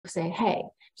say, hey,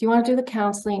 do you want to do the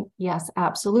counseling? Yes,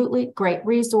 absolutely. Great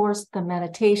resource. The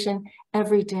meditation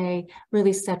every day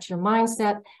really sets your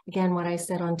mindset. Again, what I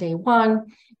said on day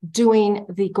one, doing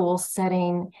the goal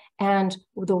setting and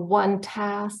the one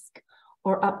task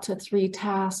or up to 3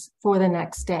 tasks for the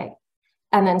next day.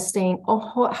 And then staying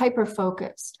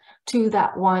hyper-focused to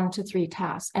that 1 to 3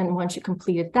 tasks. And once you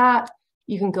completed that,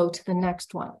 you can go to the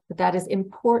next one. But that is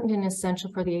important and essential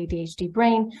for the ADHD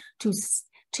brain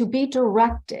to be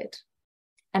directed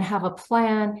and have a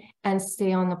plan and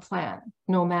stay on the plan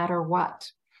no matter what.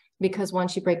 Because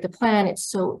once you break the plan, it's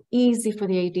so easy for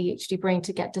the ADHD brain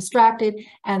to get distracted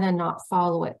and then not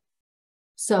follow it.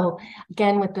 So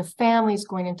again, with the families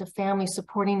going into families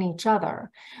supporting each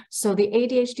other. So the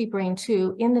ADHD brain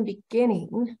too, in the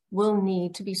beginning, will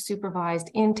need to be supervised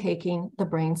in taking the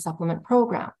brain supplement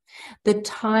program. The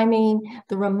timing,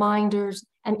 the reminders,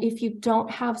 and if you don't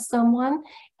have someone,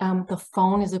 the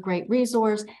phone is a great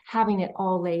resource, having it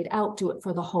all laid out, do it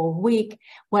for the whole week,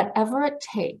 whatever it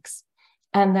takes.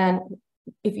 And then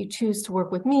if you choose to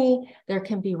work with me, there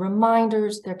can be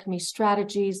reminders, there can be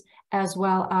strategies, as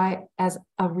well as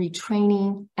a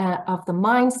retraining of the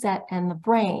mindset and the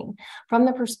brain from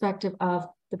the perspective of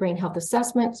the brain health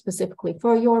assessment, specifically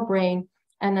for your brain,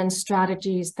 and then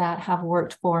strategies that have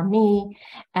worked for me,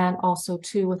 and also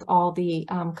too with all the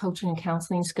coaching and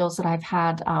counseling skills that I've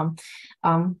had.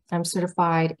 I'm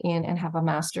certified in and have a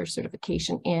master's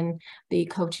certification in the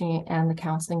coaching and the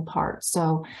counseling part.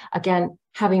 So again,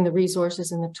 having the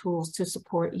resources and the tools to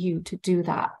support you to do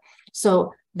that.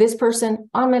 So this person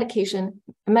on medication,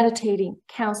 meditating,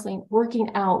 counseling,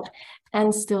 working out,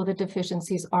 and still the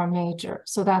deficiencies are major.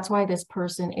 So that's why this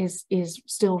person is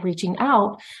still reaching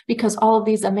out, because all of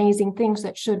these amazing things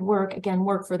that should work, again,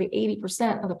 work for the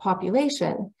 80% of the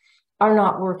population, are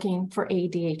not working for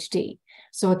ADHD.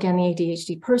 So again, the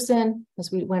ADHD person,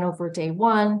 as we went over day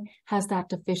one, has that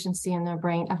deficiency in their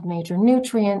brain of major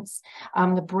nutrients.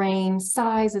 The brain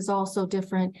size is also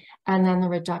different, and then the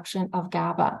reduction of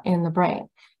GABA in the brain.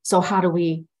 So how do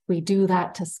we do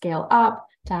that to scale up,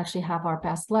 to actually have our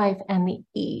best life and the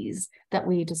ease that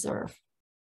we deserve?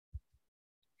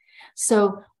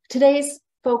 So today's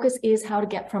focus is how to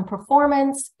get from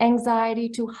performance anxiety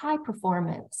to high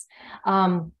performance.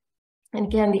 And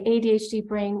again, the ADHD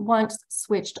brain, once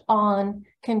switched on,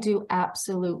 can do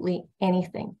absolutely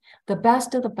anything. The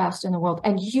best of the best in the world.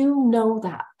 And you know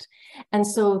that. And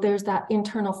so there's that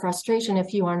internal frustration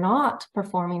if you are not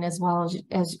performing as well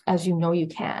as you know you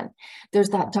can. There's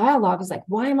that dialogue. It's like,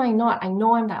 why am I not? I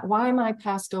know I'm not. Why am I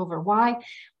passed over? Why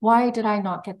did I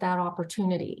not get that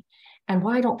opportunity? And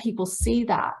why don't people see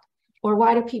that? Or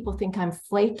why do people think I'm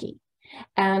flaky?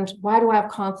 And why do I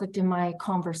have conflict in my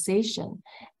conversation?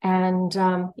 And,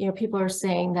 people are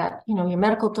saying that, your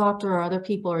medical doctor or other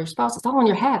people or your spouse, it's all in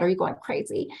your head. Are you going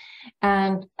crazy?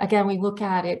 And again, we look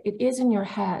at it, it is in your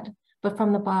head, but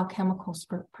from the biochemical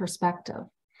perspective.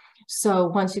 So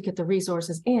once you get the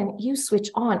resources in, you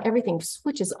switch on, everything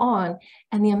switches on,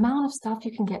 and the amount of stuff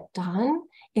you can get done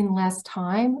in less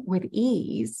time with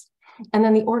ease. And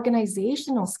then the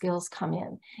organizational skills come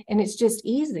in, and it's just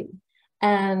easy.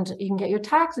 And you can get your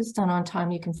taxes done on time.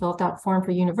 You can fill out that form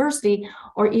for university,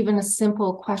 or even a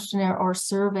simple questionnaire or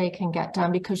survey can get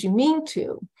done because you mean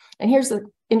to. And here's the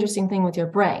interesting thing with your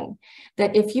brain,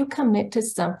 that if you commit to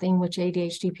something, which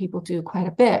ADHD people do quite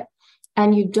a bit,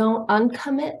 and you don't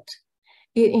uncommit,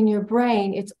 in your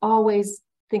brain, it's always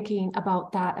thinking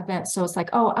about that event. So it's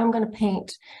like, oh, I'm going to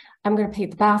paint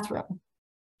the bathroom.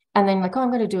 And then like, oh,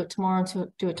 I'm going to do it tomorrow,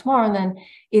 And then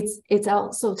it's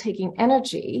also taking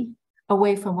energy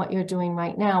away from what you're doing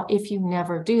right now if you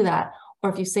never do that. Or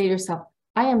if you say to yourself,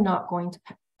 I am not going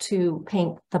to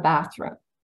paint the bathroom.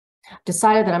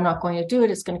 Decided that I'm not going to do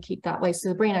it. It's going to keep that way. So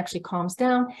the brain actually calms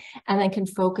down and then can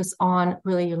focus on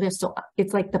really your list. So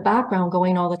it's like the background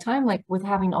going all the time, like with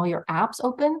having all your apps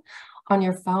open on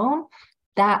your phone.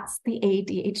 That's the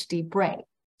ADHD brain.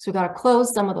 So we've got to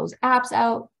close some of those apps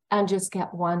out and just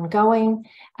get one going.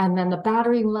 And then the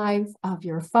battery life of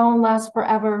your phone lasts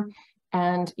forever.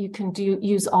 And you can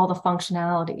use all the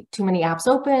functionality. Too many apps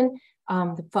open,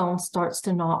 the phone starts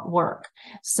to not work.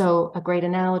 So a great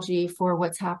analogy for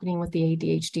what's happening with the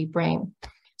ADHD brain.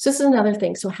 So this is another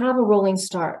thing. So have a rolling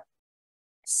start.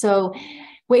 So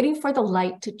waiting for the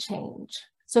light to change.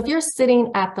 So if you're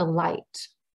sitting at the light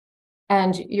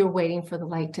and you're waiting for the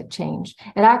light to change,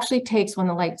 it actually takes when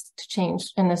the lights to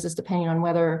change, and this is depending on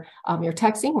whether you're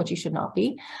texting, which you should not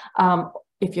be,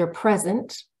 if you're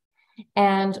present,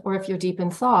 or if you're deep in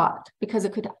thought, because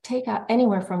it could take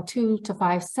anywhere from 2 to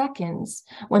 5 seconds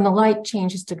when the light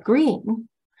changes to green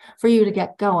for you to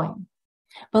get going.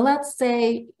 But let's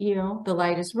say, the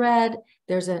light is red,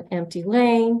 there's an empty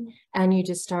lane, and you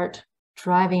just start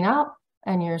driving up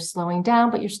and you're slowing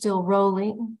down, but you're still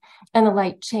rolling, and the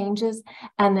light changes,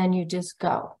 and then you just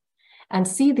go. And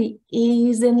see the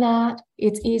ease in that.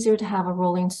 It's easier to have a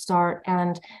rolling start,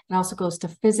 and it also goes to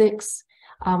physics.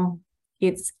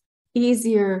 It's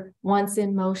easier once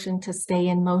in motion to stay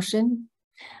in motion.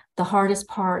 The hardest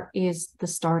part is the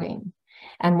starting.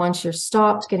 And once you're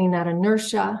stopped, getting that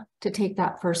inertia to take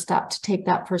that first step,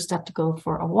 to go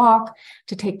for a walk,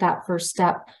 to take that first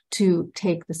step to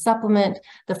take the supplement,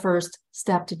 the first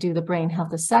step to do the brain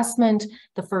health assessment,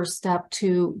 the first step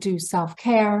to do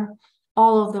self-care.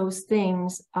 All of those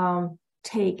things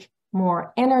take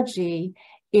more energy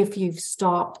if you've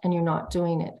stopped and you're not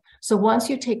doing it. So once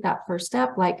you take that first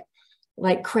step,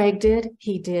 like Craig did,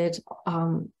 he did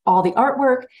all the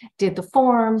artwork, did the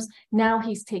forms. Now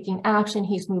he's taking action,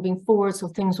 he's moving forward, so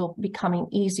things will be becoming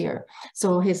easier.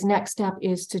 So his next step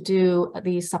is to do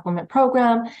the supplement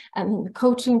program and the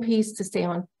coaching piece to stay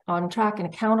on track and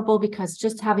accountable, because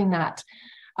just having that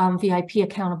VIP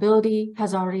accountability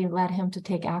has already led him to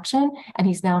take action, and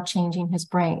he's now changing his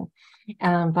brain.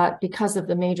 But because of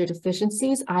the major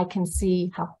deficiencies, I can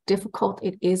see how difficult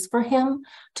it is for him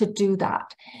to do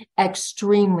that.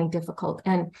 Extremely difficult.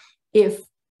 And if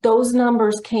those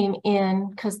numbers came in,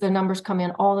 because the numbers come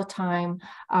in all the time,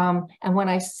 and when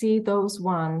I see those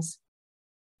ones,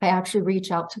 I actually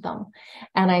reach out to them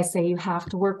and I say, you have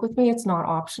to work with me. It's not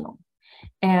optional.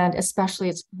 And especially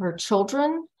it's for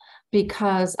children,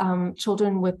 because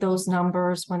children with those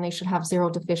numbers, when they should have zero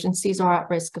deficiencies, are at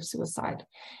risk of suicide.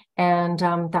 And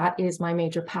that is my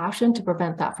major passion, to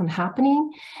prevent that from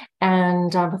happening.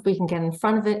 And if we can get in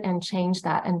front of it and change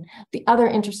that. And the other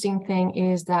interesting thing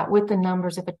is that with the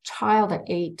numbers, if a child at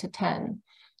 8 to 10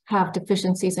 have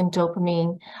deficiencies in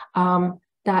dopamine,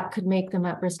 that could make them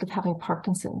at risk of having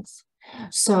Parkinson's.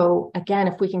 So again,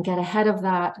 if we can get ahead of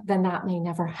that, then that may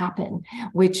never happen,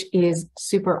 which is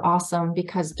super awesome,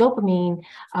 because dopamine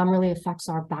really affects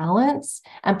our balance,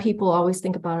 and people always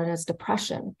think about it as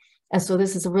depression. And so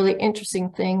this is a really interesting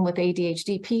thing with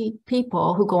ADHD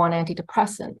people who go on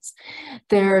antidepressants.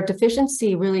 Their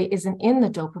deficiency really isn't in the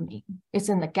dopamine, it's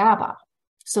in the GABA.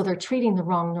 So they're treating the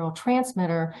wrong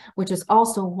neurotransmitter, which is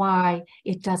also why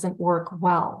it doesn't work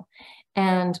well.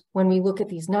 And when we look at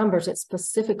these numbers, it's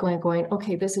specifically going,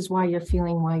 okay, this is why you're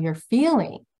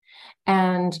feeling.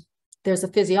 And there's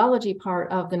a physiology part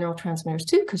of the neurotransmitters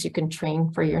too, because you can train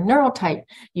for your neurotype,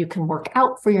 you can work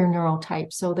out for your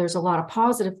neurotype. So there's a lot of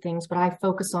positive things, but I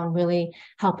focus on really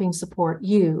helping support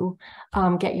you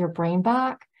get your brain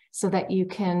back so that you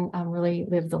can really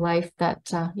live the life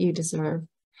that you deserve.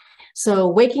 So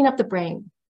waking up the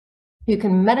brain. You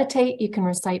can meditate, you can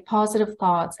recite positive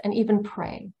thoughts, and even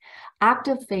pray.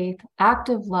 Active faith,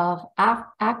 active love,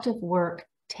 active work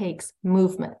takes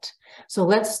movement. So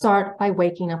let's start by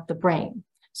waking up the brain.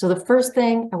 So the first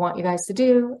thing I want you guys to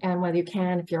do, and whether you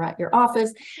can, if you're at your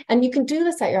office, and you can do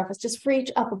this at your office, just reach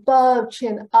up above,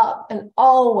 chin up, and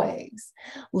always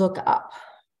look up,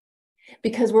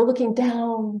 because we're looking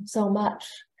down so much.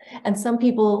 And some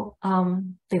people,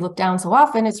 they look down so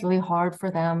often, it's really hard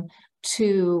for them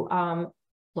to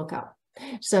look up.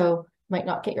 So might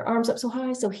not get your arms up so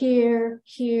high. So here,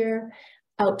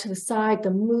 out to the side, the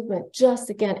movement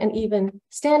just again, and even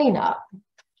standing up.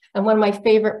 And one of my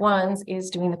favorite ones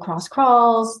is doing the cross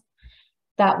crawls.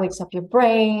 That wakes up your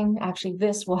brain. Actually,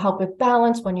 this will help with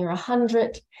balance when you're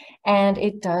 100, and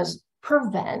it does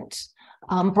prevent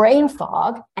brain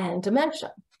fog and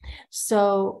dementia.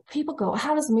 So people go,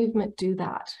 how does movement do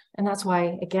that? And that's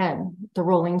why, again, the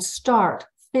rolling start,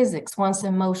 physics, once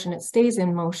in motion, it stays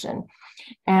in motion.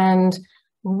 And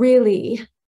really,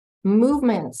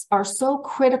 movements are so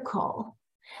critical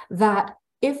that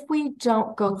if we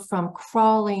don't go from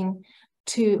crawling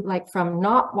to, from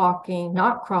not walking,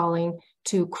 not crawling,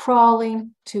 to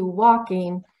crawling, to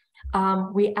walking,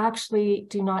 we actually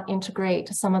do not integrate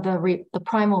some of the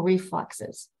primal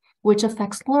reflexes, which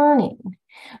affects learning.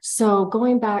 So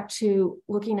going back to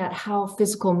looking at how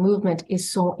physical movement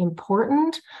is so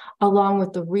important, along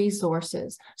with the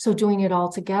resources. So doing it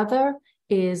all together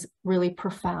is really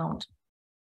profound.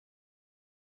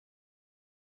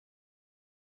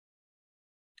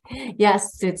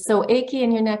 Yes, it's so achy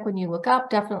in your neck when you look up,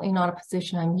 definitely not a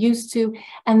position I'm used to.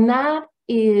 And that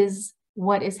is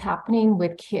what is happening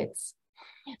with kids.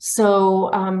 So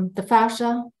the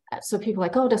fascia, so people are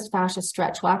like, oh, does fascia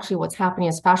stretch? Well, actually what's happening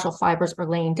is fascial fibers are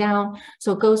laying down.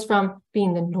 So it goes from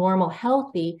being the normal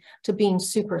healthy to being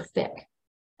super thick.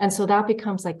 And so that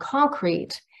becomes like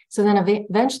concrete So then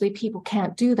eventually people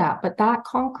can't do that, but that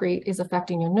concrete is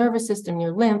affecting your nervous system,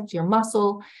 your lymph, your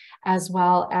muscle, as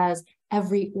well as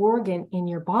every organ in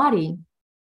your body.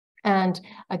 And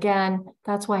again,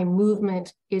 that's why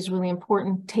movement is really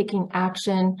important. Taking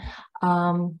action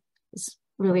is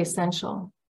really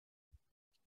essential.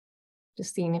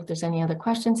 Just seeing if there's any other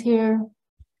questions here.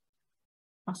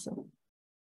 Awesome.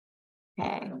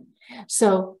 Okay,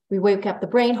 so we wake up the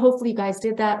brain. Hopefully you guys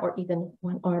did that, or even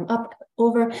one arm up,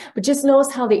 over, but just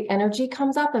notice how the energy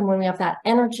comes up. And when we have that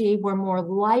energy, we're more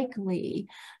likely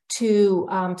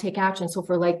to take action. So if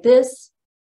we're like this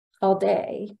all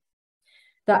day,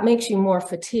 that makes you more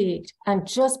fatigued. And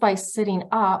just by sitting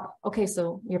up, okay,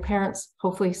 so your parents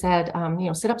hopefully said,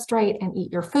 sit up straight and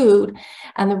eat your food.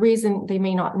 And the reason they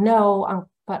may not know,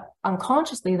 but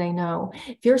unconsciously they know,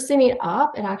 if you're sitting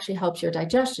up, it actually helps your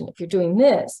digestion. If you're doing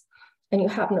this and you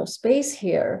have no space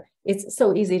here, it's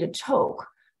so easy to choke.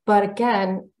 But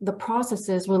again, the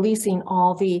processes releasing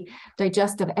all the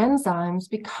digestive enzymes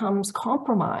becomes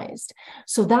compromised.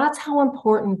 So that's how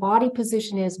important body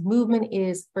position is, movement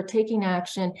is for taking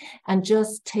action, and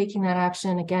just taking that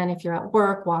action. Again, if you're at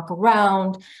work, walk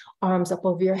around, arms up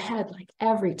over your head, like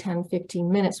every 10,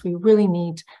 15 minutes, we really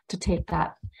need to take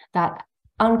that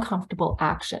uncomfortable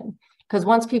action. Because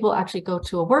once people actually go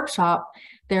to a workshop,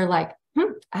 they're like,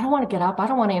 I don't want to get up. I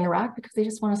don't want to interact, because they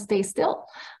just want to stay still.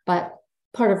 But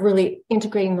part of really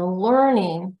integrating the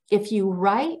learning, if you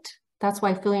write, that's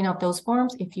why filling out those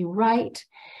forms, if you write,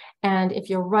 and if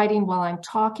you're writing while I'm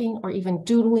talking or even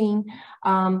doodling,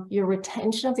 your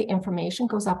retention of the information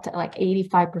goes up to like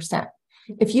 85%.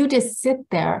 If you just sit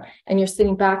there and you're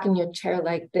sitting back in your chair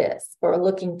like this or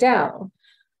looking down,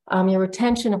 your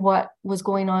retention of what was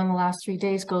going on in the last 3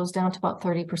 days goes down to about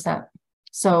 30%.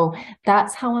 So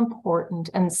that's how important,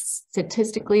 and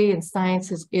statistically and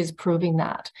science is proving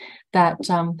that's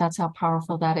how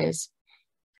powerful that is.